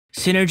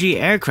Synergy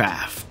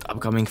aircraft,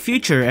 upcoming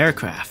future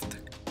aircraft.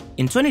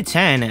 In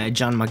 2010,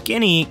 John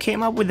McGinni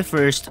came up with the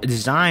first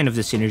design of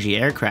the Synergy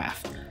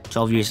aircraft.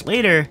 12 years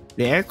later,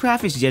 the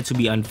aircraft is yet to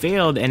be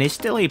unveiled and is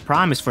still a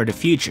promise for the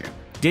future.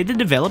 Did the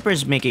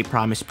developers make a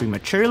promise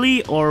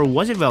prematurely, or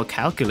was it well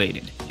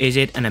calculated? Is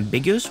it an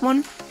ambiguous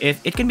one?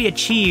 If it can be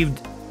achieved,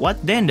 what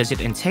then does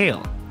it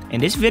entail?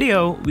 In this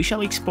video, we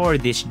shall explore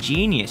this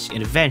genius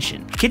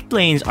invention. Kit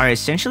planes are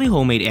essentially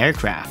homemade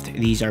aircraft.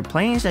 These are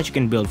planes that you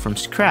can build from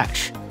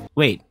scratch.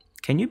 Wait,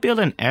 can you build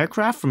an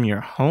aircraft from your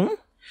home?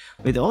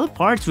 With all the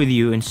parts with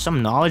you and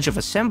some knowledge of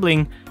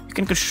assembling, you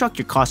can construct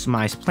your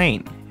customized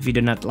plane. If you do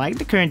not like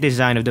the current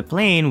design of the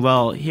plane,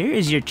 well, here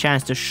is your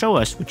chance to show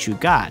us what you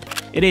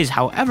got. It is,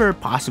 however,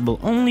 possible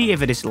only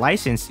if it is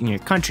licensed in your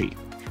country.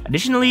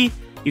 Additionally,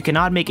 you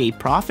cannot make a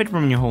profit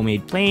from your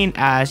homemade plane,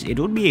 as it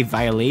would be a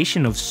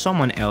violation of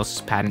someone else's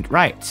patent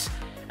rights.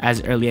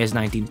 As early as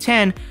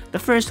 1910, the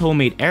first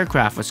homemade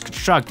aircraft was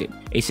constructed.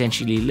 A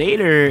century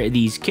later,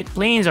 these kit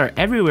planes are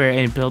everywhere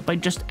and built by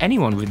just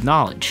anyone with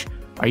knowledge.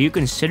 Are you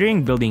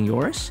considering building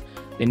yours?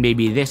 Then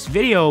maybe this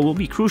video will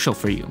be crucial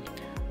for you.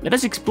 Let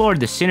us explore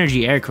the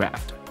Synergy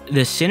aircraft.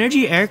 The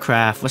Synergy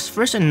aircraft was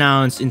first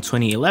announced in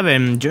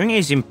 2011 during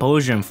a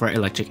symposium for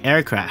electric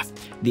aircraft.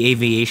 The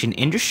aviation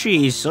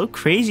industry is so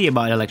crazy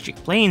about electric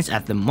planes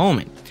at the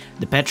moment.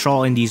 The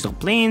petrol and diesel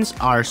planes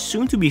are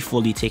soon to be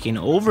fully taken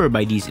over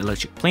by these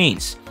electric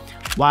planes.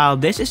 While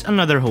this is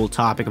another whole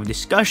topic of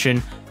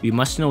discussion, we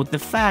must note the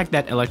fact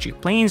that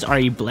electric planes are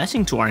a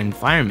blessing to our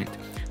environment.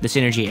 The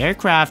Synergy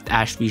aircraft,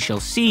 as we shall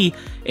see,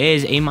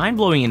 is a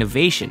mind-blowing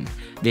innovation.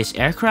 This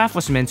aircraft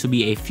was meant to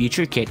be a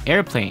future kit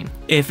airplane.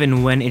 If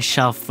and when it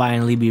shall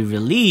finally be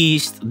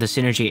released, the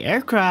Synergy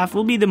aircraft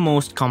will be the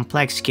most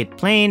complex kit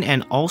plane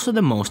and also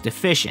the most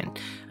efficient.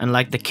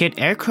 Unlike the kit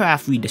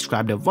aircraft we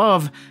described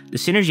above, the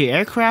Synergy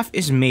aircraft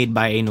is made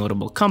by a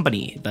notable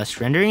company,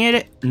 thus rendering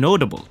it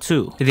notable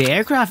too. The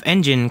aircraft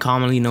engine,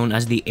 commonly known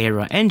as the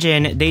Aero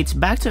engine, dates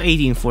back to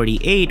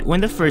 1848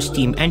 when the first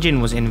steam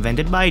engine was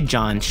invented by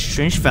John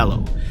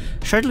Stringfellow.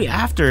 Shortly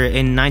after,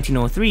 in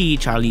 1903,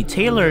 Charlie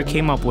Taylor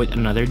came up with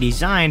another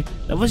design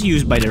that was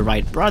used by the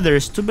Wright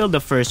brothers to build the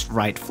first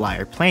Wright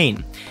Flyer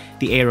plane.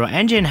 The Aero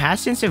engine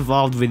has since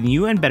evolved with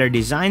new and better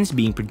designs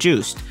being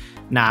produced.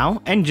 Now,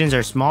 engines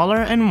are smaller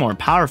and more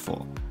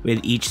powerful,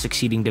 with each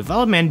succeeding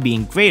development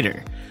being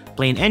greater.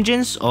 Plane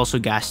engines, also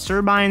gas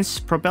turbines,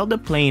 propel the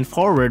plane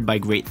forward by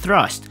great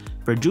thrust,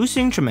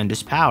 producing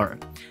tremendous power.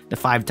 The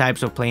 5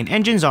 types of plane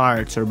engines are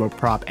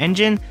turboprop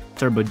engine,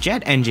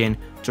 turbojet engine,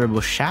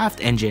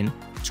 turboshaft engine,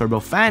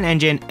 turbofan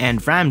engine,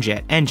 and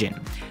ramjet engine.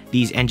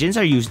 These engines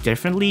are used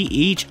differently,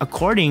 each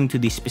according to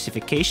the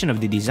specification of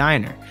the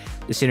designer.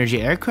 The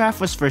Synergy aircraft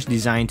was first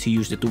designed to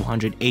use the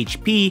 200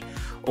 HP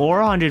or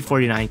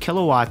 149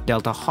 kilowatt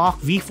Delta Hawk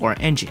V4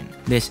 engine.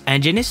 This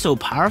engine is so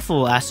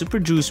powerful as to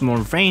produce more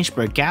range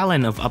per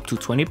gallon of up to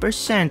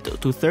 20%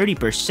 to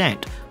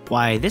 30%.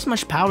 Why this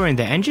much power in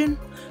the engine?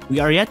 We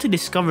are yet to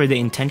discover the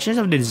intentions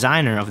of the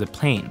designer of the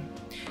plane.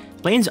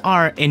 Planes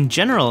are, in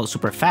general,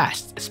 super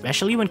fast,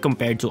 especially when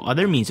compared to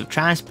other means of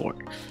transport.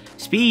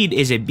 Speed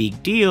is a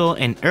big deal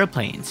in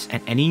airplanes,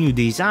 and any new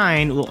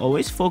design will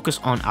always focus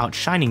on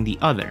outshining the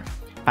other.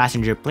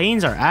 Passenger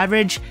planes are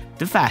average,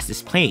 the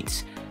fastest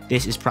planes.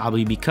 This is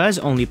probably because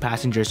only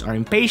passengers are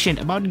impatient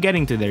about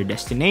getting to their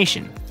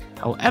destination.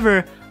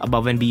 However,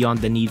 above and beyond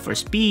the need for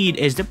speed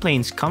is the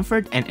plane's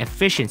comfort and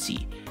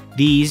efficiency.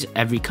 These,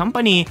 every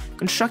company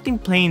constructing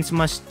planes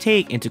must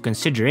take into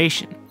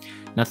consideration.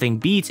 Nothing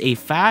beats a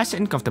fast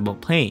and comfortable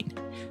plane.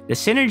 The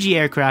Synergy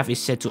aircraft is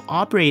set to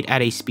operate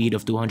at a speed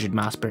of 200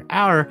 miles per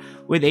hour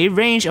with a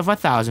range of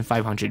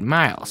 1,500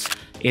 miles.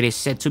 It is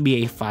set to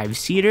be a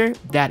 5-seater,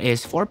 that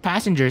is 4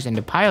 passengers and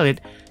the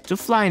pilot. To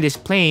fly in this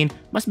plane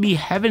must be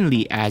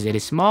heavenly as it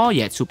is small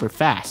yet super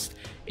fast.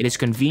 It is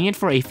convenient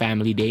for a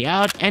family day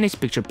out and is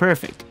picture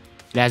perfect.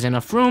 It has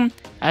enough room,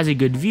 has a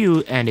good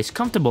view, and is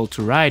comfortable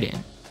to ride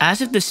in. As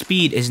if the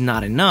speed is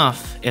not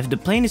enough, if the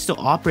plane is to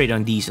operate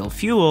on diesel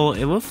fuel,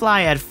 it will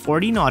fly at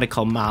 40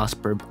 nautical miles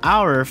per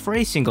hour for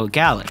a single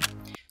gallon.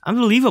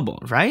 Unbelievable,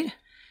 right?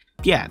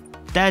 Yeah,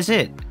 that's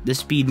it. The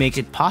speed makes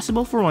it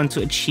possible for one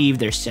to achieve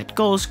their set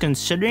goals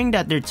considering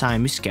that their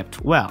time is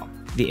kept well.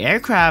 The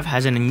aircraft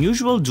has an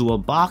unusual dual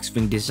box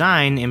wing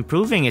design,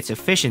 improving its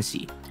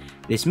efficiency.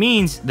 This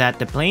means that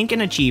the plane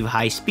can achieve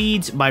high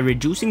speeds by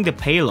reducing the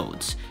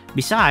payloads.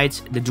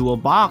 Besides, the dual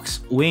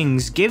box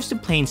wings gives the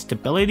plane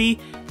stability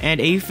and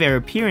a fair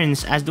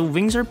appearance as the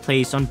wings are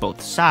placed on both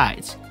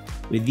sides.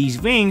 With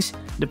these wings,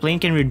 the plane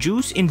can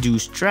reduce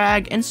induced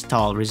drag and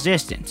stall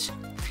resistance.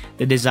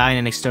 The design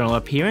and external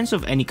appearance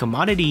of any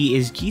commodity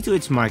is key to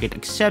its market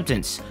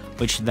acceptance,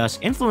 which thus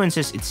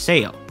influences its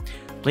sale.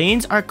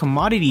 Planes are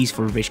commodities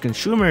for rich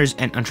consumers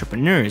and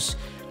entrepreneurs.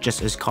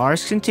 Just as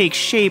cars can take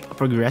shape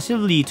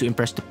progressively to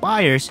impress the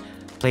buyers,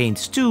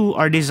 planes too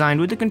are designed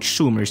with the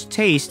consumer's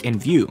taste in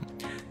view.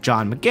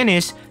 John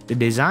McGinni, the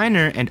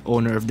designer and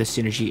owner of the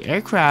Synergy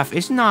aircraft,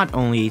 is not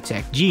only a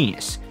tech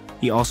genius,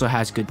 he also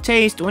has good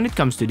taste when it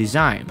comes to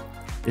design.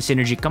 The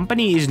Synergy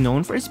company is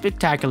known for its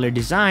spectacular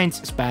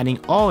designs spanning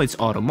all its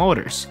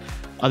automotors.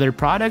 Other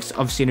products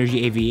of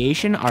Synergy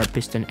Aviation are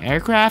piston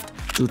aircraft,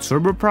 to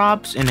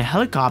turboprops, and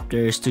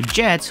helicopters to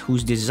jets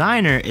whose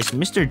designer is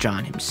Mr.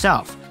 John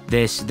himself.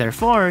 This,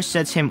 therefore,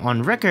 sets him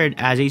on record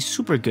as a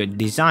super good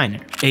designer.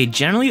 A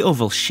generally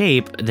oval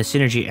shape, the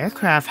Synergy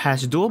aircraft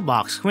has dual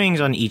box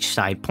wings on each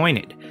side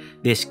pointed.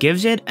 This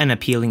gives it an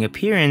appealing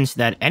appearance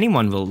that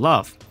anyone will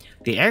love.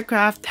 The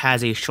aircraft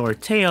has a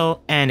short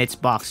tail, and its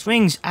box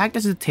wings act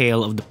as the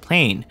tail of the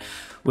plane.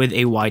 With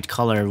a white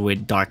color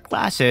with dark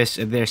glasses,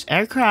 this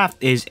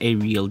aircraft is a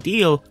real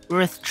deal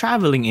worth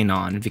traveling in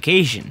on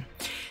vacation.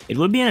 It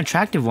would be an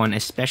attractive one,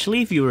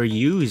 especially if you were to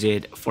use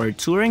it for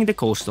touring the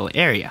coastal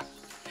area.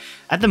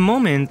 At the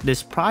moment,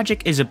 this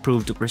project is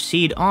approved to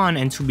proceed on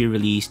and to be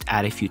released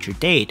at a future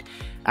date.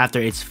 After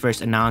its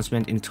first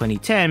announcement in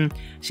 2010,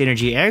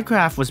 Synergy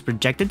Aircraft was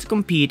projected to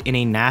compete in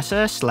a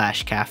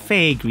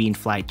NASA/CAFE Green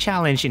Flight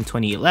Challenge in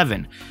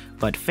 2011,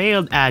 but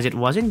failed as it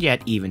wasn't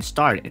yet even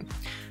started.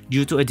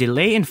 Due to a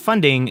delay in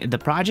funding, the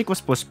project was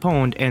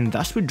postponed and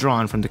thus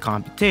withdrawn from the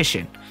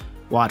competition.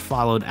 What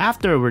followed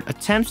after were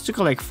attempts to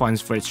collect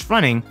funds for its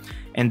running,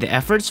 and the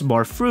efforts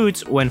bore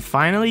fruits when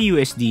finally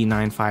USD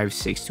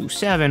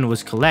 95627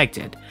 was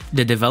collected.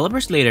 The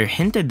developers later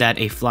hinted that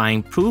a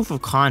flying proof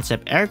of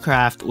concept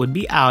aircraft would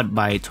be out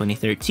by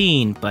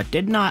 2013, but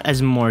did not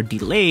as more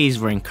delays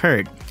were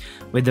incurred.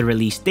 With the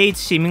release date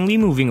seemingly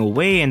moving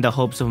away and the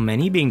hopes of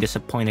many being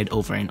disappointed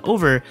over and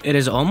over, it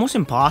is almost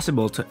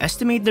impossible to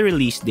estimate the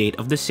release date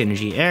of the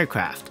Synergy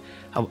aircraft.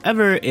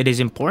 However, it is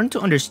important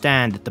to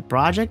understand that the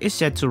project is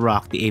set to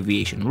rock the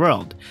aviation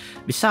world.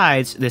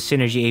 Besides, the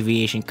Synergy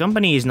Aviation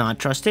company is not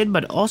trusted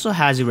but also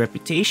has a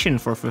reputation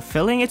for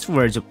fulfilling its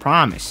words of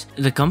promise.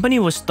 The company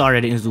was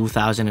started in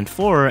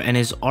 2004 and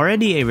is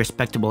already a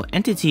respectable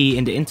entity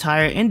in the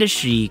entire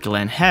industry,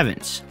 Glen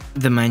Heavens.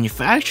 The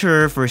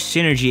manufacturer for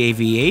Synergy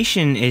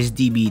Aviation is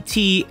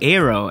DBT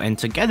Aero, and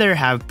together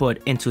have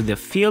put into the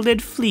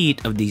fielded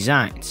fleet of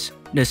designs.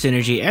 The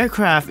Synergy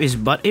aircraft is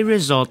but a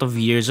result of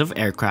years of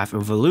aircraft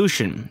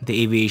evolution.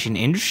 The aviation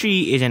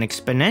industry is an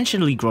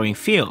exponentially growing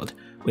field,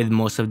 with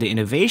most of the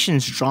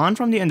innovations drawn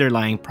from the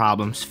underlying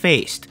problems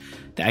faced.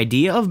 The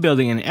idea of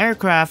building an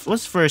aircraft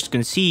was first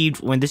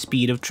conceived when the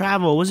speed of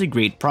travel was a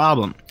great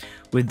problem.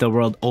 With the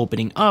world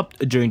opening up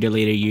during the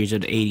later years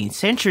of the 18th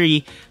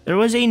century, there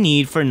was a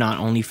need for not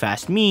only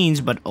fast means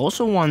but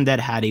also one that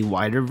had a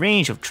wider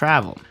range of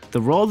travel.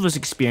 The world was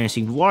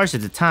experiencing wars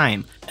at the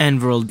time,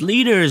 and world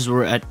leaders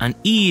were at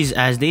unease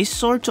as they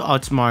sought to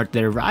outsmart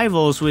their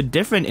rivals with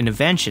different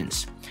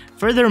inventions.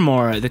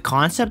 Furthermore, the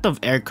concept of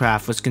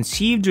aircraft was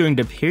conceived during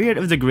the period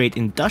of the Great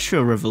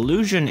Industrial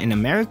Revolution in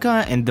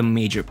America and the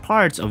major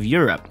parts of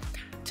Europe.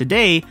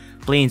 Today,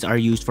 planes are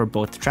used for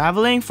both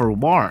traveling for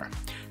war.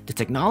 The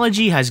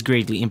technology has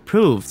greatly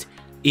improved.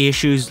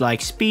 Issues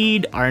like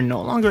speed are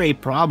no longer a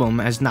problem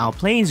as now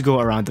planes go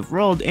around the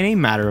world in a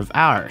matter of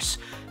hours.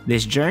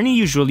 This journey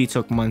usually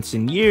took months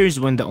and years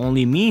when the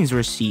only means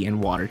were sea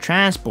and water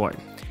transport.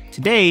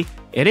 Today,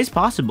 it is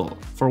possible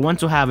for one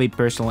to have a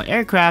personal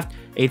aircraft,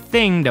 a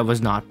thing that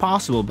was not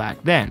possible back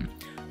then.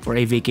 For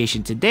a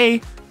vacation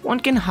today, one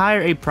can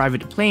hire a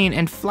private plane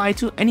and fly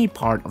to any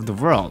part of the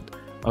world.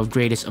 Of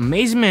greatest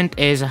amazement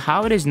is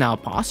how it is now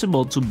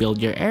possible to build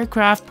your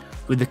aircraft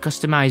with the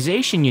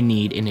customization you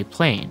need in a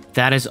plane.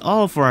 That is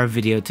all for our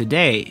video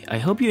today. I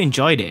hope you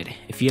enjoyed it.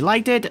 If you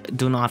liked it,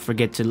 do not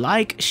forget to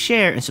like,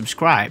 share, and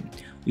subscribe.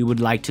 We would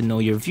like to know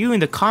your view in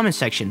the comment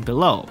section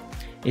below.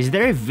 Is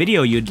there a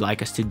video you'd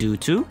like us to do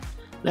too?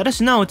 Let us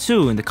know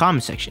too in the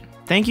comment section.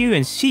 Thank you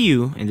and see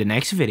you in the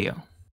next video.